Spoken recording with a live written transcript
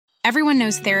Everyone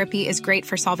knows therapy is great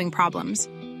for solving problems,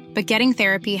 but getting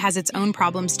therapy has its own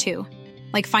problems too,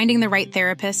 like finding the right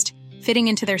therapist, fitting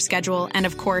into their schedule, and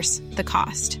of course, the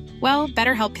cost. Well,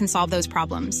 BetterHelp can solve those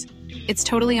problems. It's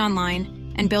totally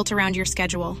online and built around your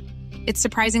schedule. It's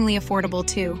surprisingly affordable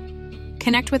too.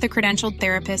 Connect with a credentialed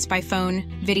therapist by phone,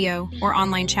 video, or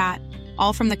online chat,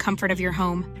 all from the comfort of your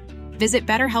home. Visit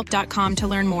BetterHelp.com to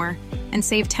learn more and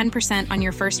save 10% on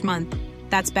your first month.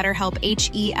 That's BetterHelp,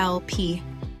 H-E-L-P.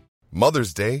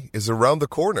 Mother's Day is around the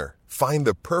corner. Find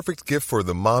the perfect gift for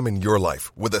the mom in your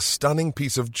life with a stunning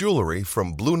piece of jewelry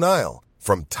from Blue Nile.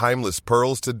 From timeless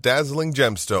pearls to dazzling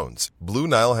gemstones, Blue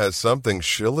Nile has something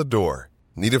she'll adore.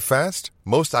 Need it fast?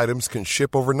 Most items can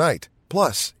ship overnight.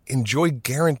 Plus, enjoy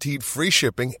guaranteed free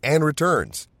shipping and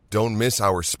returns. Don't miss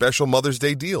our special Mother's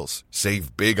Day deals.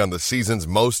 Save big on the season's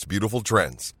most beautiful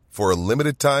trends. For a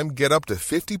limited time, get up to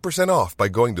 50% off by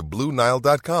going to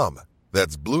BlueNile.com.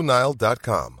 That's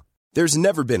BlueNile.com. There's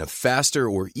never been a faster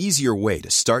or easier way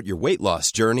to start your weight loss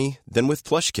journey than with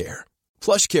PlushCare.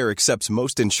 PlushCare accepts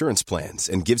most insurance plans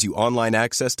and gives you online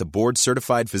access to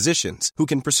board-certified physicians who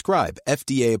can prescribe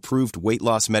FDA-approved weight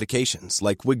loss medications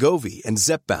like Wegovy and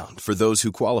Zepbound for those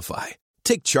who qualify.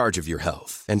 Take charge of your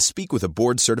health and speak with a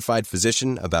board-certified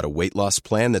physician about a weight loss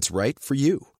plan that's right for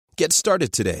you. Get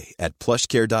started today at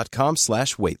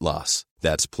plushcare.com/weight loss.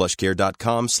 That's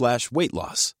plushcare.com/weight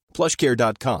loss.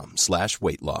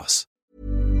 plushcare.com/weight loss.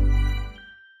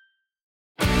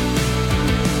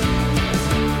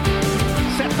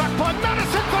 Set back by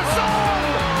Madison for Son!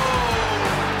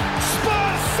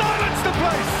 Spurs silence the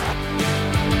place!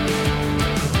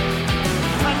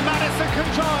 And Madison can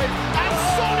drive, and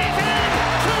Son is in!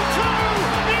 2-2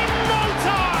 in no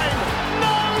time!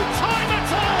 No time at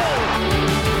all!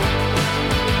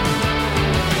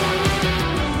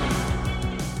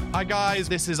 Hi guys,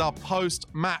 this is our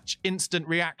post-match instant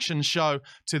reaction show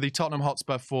to the Tottenham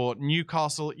Hotspur 4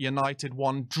 Newcastle United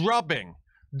 1 drubbing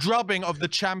of the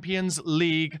Champions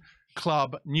League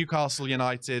club Newcastle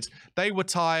United. They were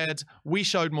tired. We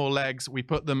showed more legs. We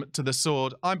put them to the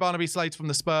sword. I'm Barnaby Slater from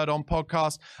the Spurred On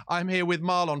podcast. I'm here with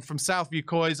Marlon from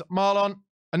SouthviewCoys. Marlon,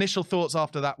 initial thoughts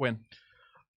after that win?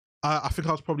 I think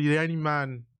I was probably the only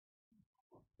man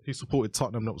who supported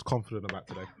Tottenham that was confident about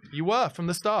today. You were from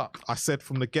the start. I said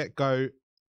from the get-go,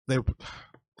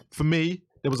 for me,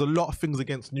 there was a lot of things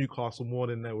against Newcastle more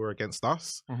than there were against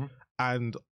us. Mm-hmm.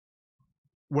 And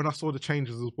when I saw the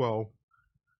changes as well,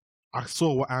 I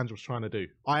saw what Ange was trying to do.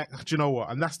 Do you know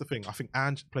what? And that's the thing. I think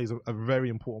Ange plays a very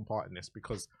important part in this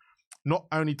because not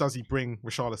only does he bring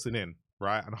Richarlison in,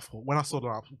 right? And I thought, when I saw that,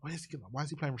 I was, why is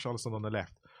he playing Richarlison on the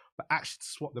left? But actually to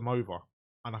swap them over.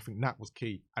 And I think that was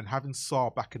key. And having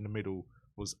Sarr back in the middle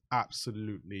was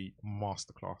absolutely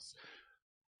masterclass.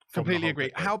 Completely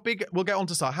agree. How big, we'll get on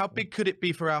to Sarr, how big could it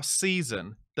be for our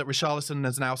season that Richarlison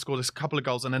has now scored a couple of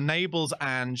goals and enables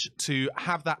Ange to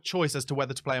have that choice as to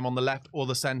whether to play him on the left or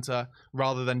the centre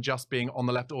rather than just being on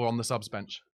the left or on the subs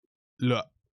bench? Look,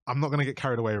 I'm not going to get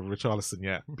carried away with Richarlison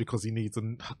yet because he needs a...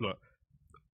 Look,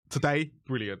 today,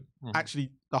 brilliant. Mm-hmm.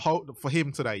 Actually, for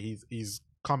him today, he's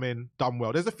come in, done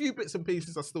well. There's a few bits and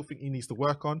pieces I still think he needs to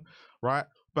work on, right?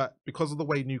 But because of the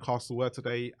way Newcastle were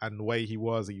today and the way he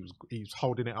was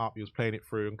holding it up, he was playing it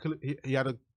through, and he had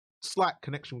a slight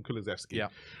connection with Kulusevski, yeah,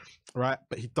 right?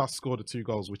 But he does score the 2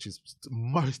 goals, which is the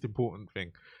most important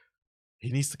thing.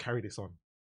 He needs to carry this on.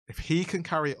 If he can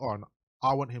carry it on,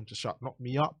 I want him to shut not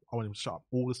me up. I want him to shut up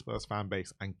all the Spurs fan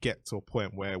base and get to a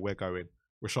point where we're going.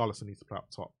 Richarlison needs to play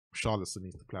up top. Richarlison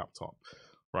needs to play up top,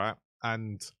 right?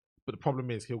 But the problem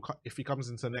is, if he comes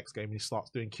into the next game and he starts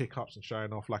doing kick-ups and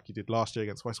showing off like he did last year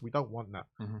against West, we don't want that.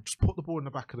 Mm-hmm. Just put the ball in the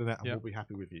back of the net and we'll be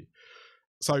happy with you.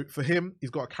 So for him,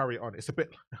 he's got to carry it on. It's a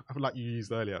bit like you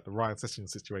used earlier, the Ryan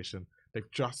Sessions situation.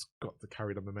 They've just got to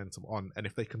carry the momentum on. And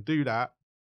if they can do that,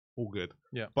 all good.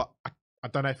 Yeah. But I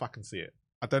don't know if I can see it.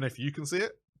 I don't know if you can see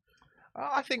it.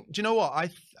 I think, do you know what?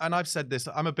 I've said this,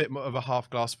 I'm a bit of a half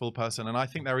glass full person, and I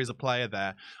think there is a player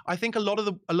there. I think a lot of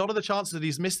the chances that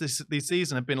he's missed this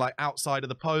season have been like outside of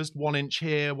the post, 1 inch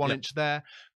here, 1 inch there.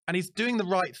 And he's doing the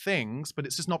right things, but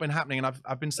it's just not been happening. And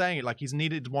I've been saying it, like he's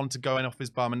needed one to go in off his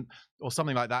bum or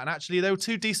something like that. And actually there were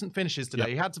 2 decent finishes today.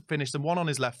 He had to finish them, one on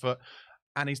his left foot,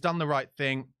 and he's done the right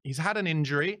thing. He's had an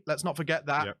injury. Let's not forget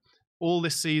that all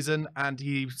this season. And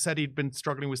he said he'd been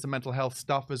struggling with some mental health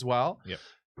stuff as well. Yeah.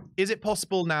 Is it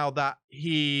possible now that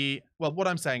what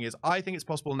I'm saying is, I think it's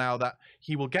possible now that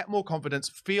he will get more confidence,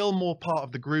 feel more part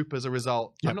of the group as a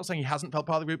result. I'm not saying he hasn't felt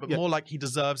part of the group, but more like he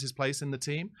deserves his place in the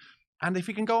team. And if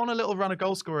he can go on a little run of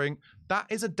goal scoring, that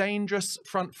is a dangerous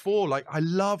front four. Like, I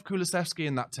love Kulusevski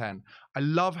in that 10. I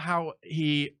love how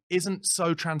he isn't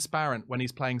so transparent when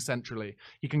he's playing centrally.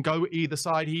 He can go either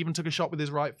side. He even took a shot with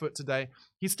his right foot today.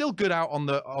 He's still good out on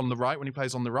the right when he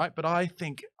plays on the right, but I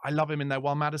think I love him in there.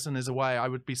 While Maddison is away, I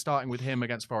would be starting with him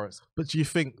against Forest. But do you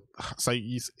think,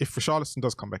 if Richarlison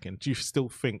does come back in, do you still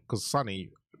think, because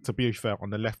Sonny, to be fair, on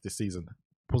the left this season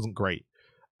wasn't great,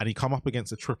 and he come up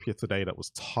against a Trippier today that was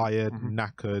tired,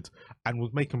 knackered, and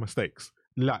was making mistakes.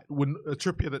 Like, when a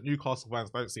Trippier that Newcastle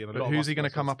fans don't see. And but who's he going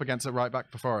to come up against at right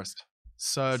back for Forest?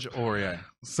 Serge Aurier.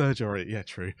 Serge Aurier, yeah,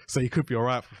 true. So he could be all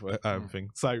right for thing.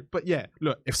 So, but yeah,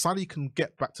 look, if Sonny can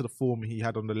get back to the form he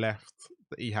had on the left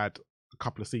that he had a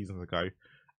couple of seasons ago,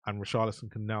 and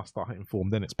Richarlison can now start hitting form,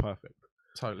 then it's perfect.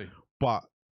 Totally. But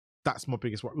that's my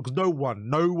biggest worry, because no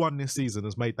one this season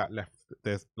has made that left.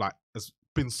 Has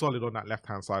been solid on that left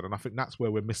hand side, and I think that's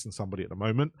where we're missing somebody at the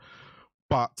moment.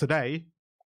 But today,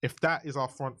 if that is our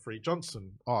front three,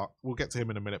 Johnson, we'll get to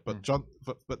him in a minute. But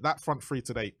but that front three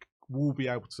today will be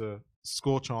able to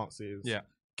score chances,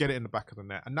 get it in the back of the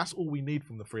net, and that's all we need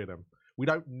from the three of them. We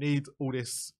don't need all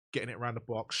this getting it around the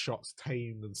box, shots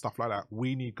tamed and stuff like that.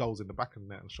 We need goals in the back of the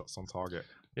net and shots on target.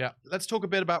 Yeah, let's talk a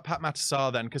bit about Pat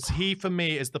Matasar then, because he, for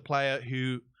me, is the player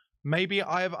who maybe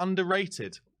I have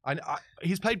underrated.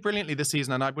 He's played brilliantly this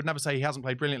season, and I would never say he hasn't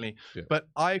played brilliantly, but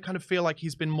I kind of feel like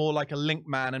he's been more like a link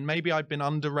man, and maybe I've been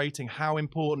underrating how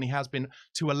important he has been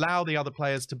to allow the other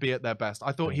players to be at their best.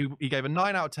 I thought he gave a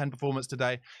 9 out of 10 performance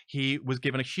today. He was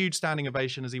given a huge standing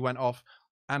ovation as he went off,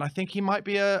 and I think he might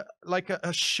be a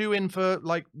shoe-in for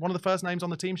like one of the first names on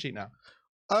the team sheet now.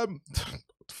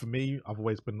 For me, I've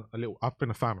been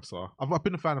a fan of Sarr. I've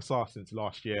been a fan of Sarr since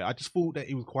last year. I just thought that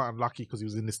he was quite unlucky because he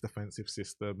was in this defensive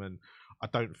system, and I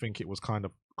don't think it was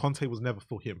Conte was never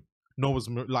for him. Nor was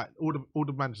like all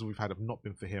the managers we've had have not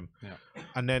been for him. Yeah.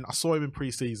 And then I saw him in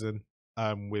pre-season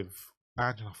with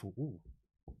Ange, and I thought, ooh,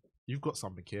 you've got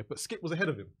something here. But Skip was ahead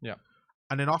of him. Yeah.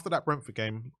 And then after that Brentford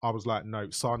game, I was like, no,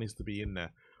 Sarr needs to be in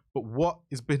there. But what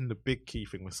has been the big key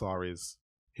thing with Sarr is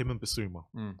him and Bissouma.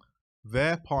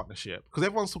 Their partnership, because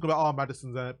everyone's talking about,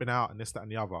 Maddison's been out and this, that,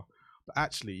 and the other, but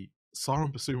actually, Sarr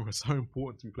and Bissouma are so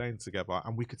important to be playing together,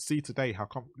 and we could see today how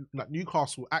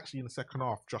Newcastle actually in the second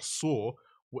half just saw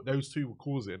what those two were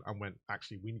causing and went,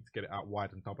 actually, we need to get it out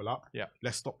wide and double up. Yeah,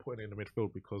 let's stop putting it in the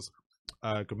midfield, because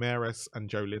Gomeres and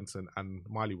Joe Linton and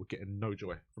Miley were getting no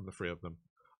joy from the three of them,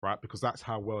 right? Because that's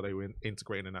how well they were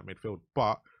integrating in that midfield.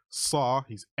 But Sarr,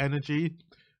 his energy,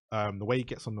 the way he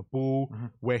gets on the ball,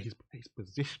 where his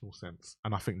positional sense,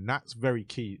 and I think that's very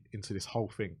key into this whole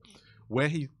thing, where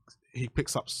he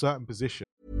picks up certain positions.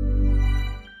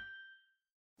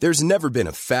 There's never been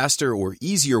a faster or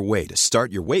easier way to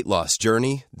start your weight loss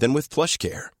journey than with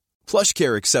PlushCare.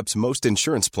 PlushCare accepts most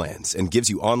insurance plans and gives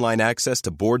you online access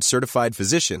to board-certified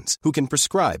physicians who can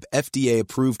prescribe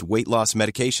FDA-approved weight loss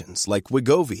medications like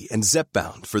Wegovy and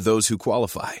Zepbound for those who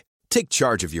qualify. Take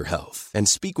charge of your health and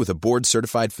speak with a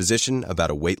board-certified physician about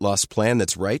a weight loss plan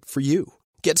that's right for you.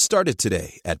 Get started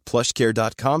today at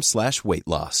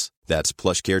plushcare.com/weight-loss. That's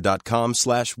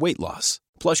plushcare.com/weight-loss.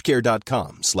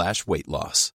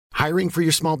 plushcare.com/weight-loss. Hiring for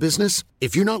your small business?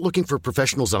 If you're not looking for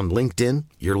professionals on LinkedIn,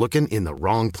 you're looking in the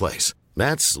wrong place.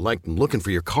 That's like looking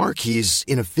for your car keys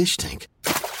in a fish tank.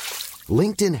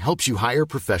 LinkedIn helps you hire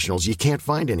professionals you can't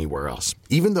find anywhere else,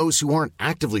 even those who aren't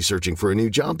actively searching for a new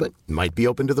job but might be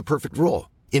open to the perfect role.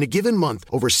 In a given month,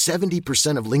 over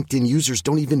 70% of LinkedIn users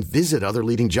don't even visit other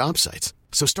leading job sites.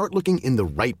 So start looking in the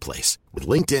right place. With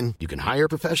LinkedIn, you can hire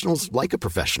professionals like a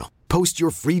professional. Post your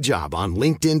free job on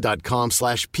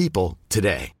linkedin.com/people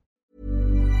today.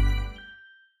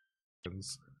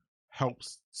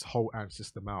 Helps this whole Ange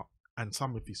system out. And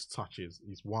some of his touches,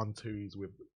 his 1-2s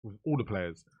with all the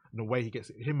players, and the way he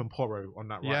gets him and Porro on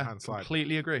that right-hand side.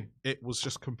 Completely agree. It was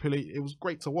just it was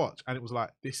great to watch. And it was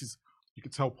like, you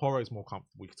could tell Porro's more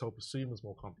comfortable. You could tell Bissouma's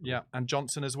more comfortable. Yeah, and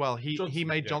Johnson as well. He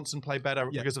made Johnson play better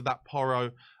because of that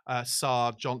Porro,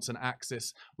 Sarr, Johnson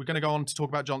axis. We're going to go on to talk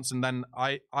about Johnson then.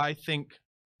 I think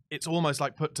it's almost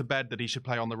like put to bed that he should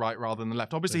play on the right rather than the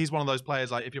left. Obviously, he's one of those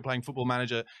players, like if you're playing Football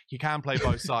Manager, he can play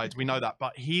both sides. We know that.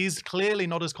 But he's clearly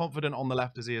not as confident on the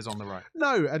left as he is on the right.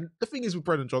 No, and the thing is with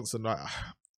Brendan Johnson,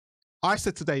 I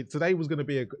said today was going to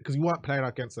be because you weren't playing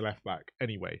against the left back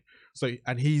anyway. So,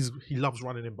 and he loves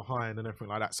running in behind and everything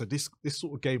like that. So this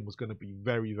sort of game was going to be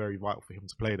very, very vital for him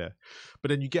to play there. But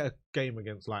then you get a game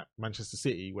against like Manchester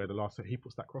City where he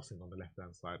puts that crossing on the left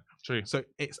hand side. True. So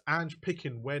it's Ange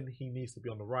picking when he needs to be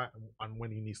on the right and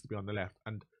when he needs to be on the left.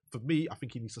 And for me, I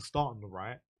think he needs to start on the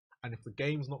right. And if the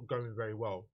game's not going very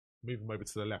well, move him over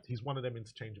to the left. He's one of them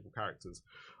interchangeable characters.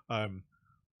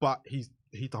 but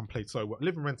he done played so well.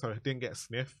 Livramento didn't get a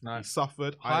sniff. No. He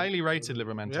suffered. Highly rated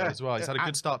Livramento as well. He's had a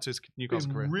good start to his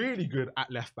Newcastle career. Really good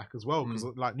at left back as well, because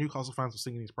like Newcastle fans were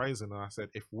singing his praise, and I said,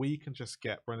 if we can just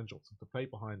get Brennan Johnson to play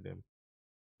behind him,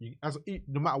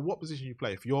 no matter what position you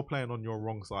play, if you're playing on your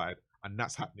wrong side and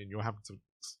that's happening, you're having to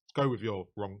go with your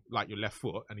your left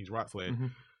foot, and he's right footed.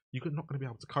 You're not going to be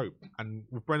able to cope. And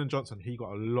with Brennan Johnson, he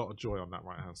got a lot of joy on that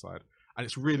right hand side. And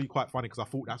it's really quite funny because I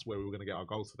thought that's where we were going to get our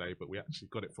goals today, but we actually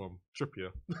got it from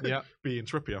Trippier. Yeah, being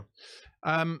Trippier.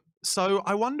 So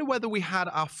I wonder whether we had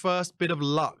our first bit of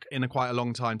luck in quite a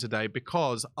long time today,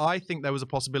 because I think there was a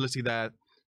possibility there,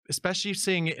 especially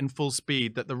seeing it in full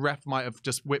speed, that the ref might have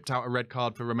just whipped out a red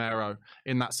card for Romero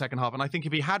in that second half. And I think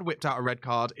if he had whipped out a red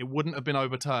card, it wouldn't have been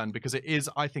overturned, because it is,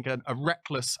 I think, a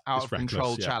reckless,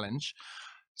 out-of-control challenge.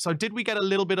 So did we get a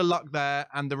little bit of luck there?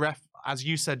 And the ref, as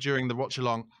you said during the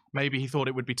watch-along, maybe he thought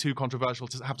it would be too controversial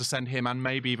to have to send him and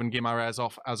maybe even Guimaraes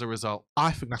off as a result.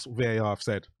 I think that's what VAR have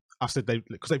said. I've said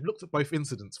because they've looked at both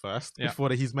incidents first before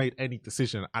he's made any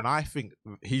decision. And I think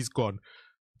he's gone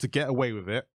to get away with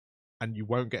it, and you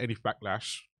won't get any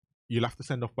backlash. You'll have to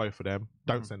send off both of them.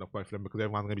 Don't send off both of them, because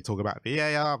everyone's going to be talking about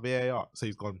VAR. So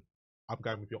he's gone, I'm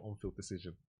going with your on-field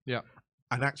decision. Yeah.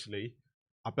 And actually,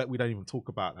 I bet we don't even talk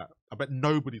about that. I bet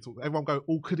nobody talks. Everyone go,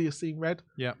 could he have seen red?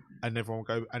 Yeah. And everyone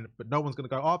go, but no one's going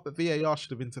to go, but VAR should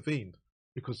have intervened,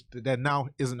 because there now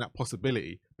isn't that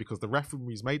possibility, because the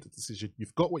referee's made the decision.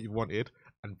 You've got what you wanted,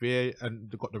 and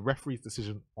they've got the referee's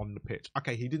decision on the pitch.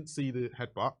 Okay, he didn't see the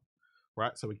headbutt,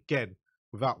 right? So again,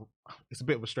 it's a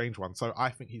bit of a strange one. So I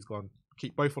think he's gone,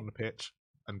 keep both on the pitch,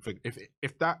 and think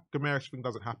if that Guimaraes thing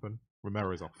doesn't happen,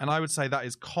 Romero's off. And I would say that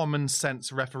is common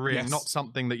sense refereeing, not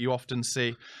something that you often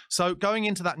see. So going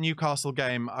into that Newcastle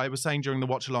game, I was saying during the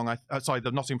watch-along,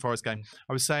 the Nottingham Forest game,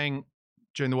 I was saying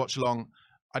during the watch-along,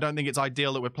 I don't think it's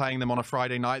ideal that we're playing them on a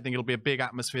Friday night. I think it'll be a big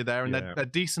atmosphere there, and they're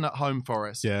decent at home for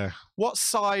us. Yeah. What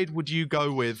side would you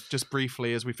go with, just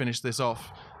briefly, as we finish this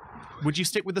off? Would you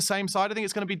stick with the same side? I think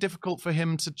it's going to be difficult for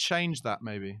him to change that,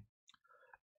 maybe.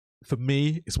 For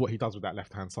me, it's what he does with that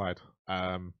left-hand side.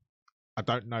 I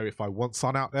don't know if I want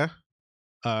Son out there,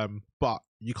 but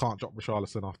you can't drop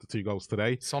Richarlison after 2 goals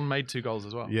today. Son made 2 goals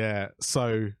as well. Yeah,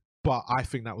 but I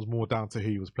think that was more down to who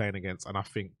he was playing against, and I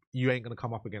think you ain't going to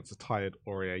come up against a tired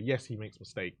Aurier. Yes, he makes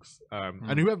mistakes,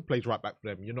 and whoever plays right back for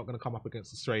them, you're not going to come up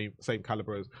against the same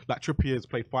caliber as, like, Trippier's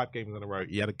played 5 games in a row.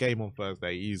 He had a game on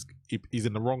Thursday. He's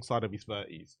in the wrong side of his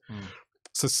 30s.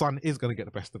 So Son is going to get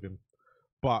the best of him,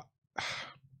 but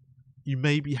you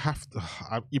maybe have to,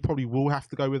 you probably will have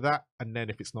to go with that, and then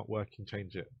if it's not working,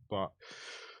 change it. But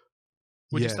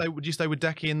would you stay with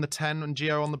Decky in the 10 and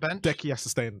Gio on the bench? Decky has to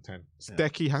stay in the 10.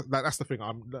 Decky that's the thing.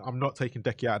 I'm not taking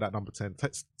Decky out of that number 10.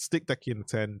 Stick Decky in the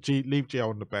 10. Leave Gio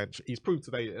on the bench. He's proved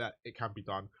today that it can be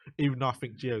done. Even though I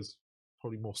think Gio's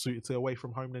probably more suited to away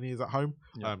from home than he is at home.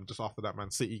 Just after that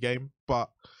Man City game, but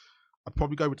I'd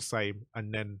probably go with the same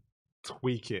and then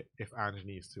tweak it if Ange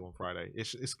needs to on Friday.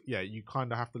 It's you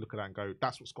kind of have to look at that and go,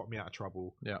 that's what's got me out of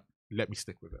trouble. Yeah, let me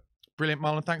stick with it. Brilliant,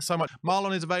 Marlon. Thanks so much.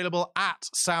 Marlon is available at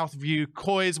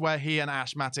SouthviewCoys, where he and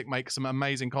Ash Matic make some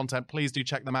amazing content. Please do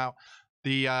check them out.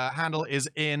 The handle is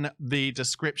in the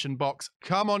description box.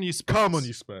 Come on, you Spurs. Come on,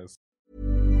 you Spurs.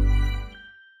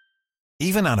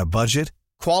 Even on a budget,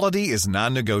 quality is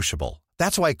non-negotiable.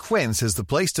 That's why Quince is the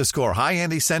place to score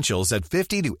high-end essentials at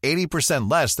 50 to 80%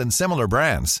 less than similar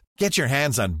brands. Get your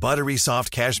hands on buttery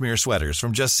soft cashmere sweaters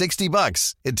from just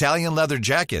 $60, Italian leather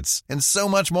jackets, and so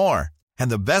much more. And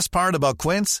the best part about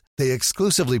Quince, they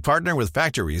exclusively partner with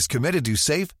factories committed to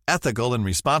safe, ethical, and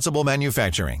responsible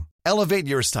manufacturing. Elevate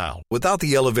your style without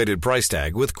the elevated price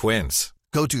tag with Quince.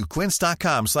 Go to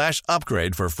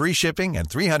quince.com/upgrade for free shipping and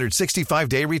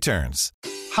 365-day returns.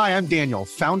 Hi, I'm Daniel,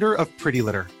 founder of Pretty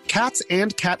Litter. Cats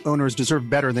and cat owners deserve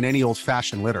better than any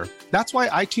old-fashioned litter. That's why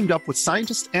I teamed up with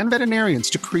scientists and veterinarians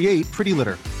to create Pretty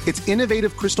Litter. Its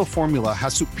innovative crystal formula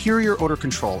has superior odor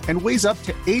control and weighs up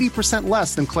to 80%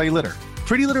 less than clay litter.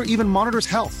 Pretty Litter even monitors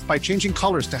health by changing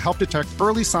colors to help detect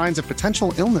early signs of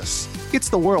potential illness. It's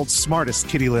the world's smartest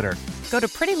kitty litter. Go to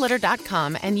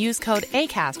prettylitter.com and use code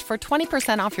ACAST for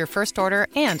 20% off your first order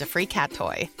and a free cat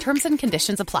toy. Terms and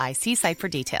conditions apply. See site for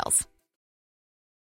details.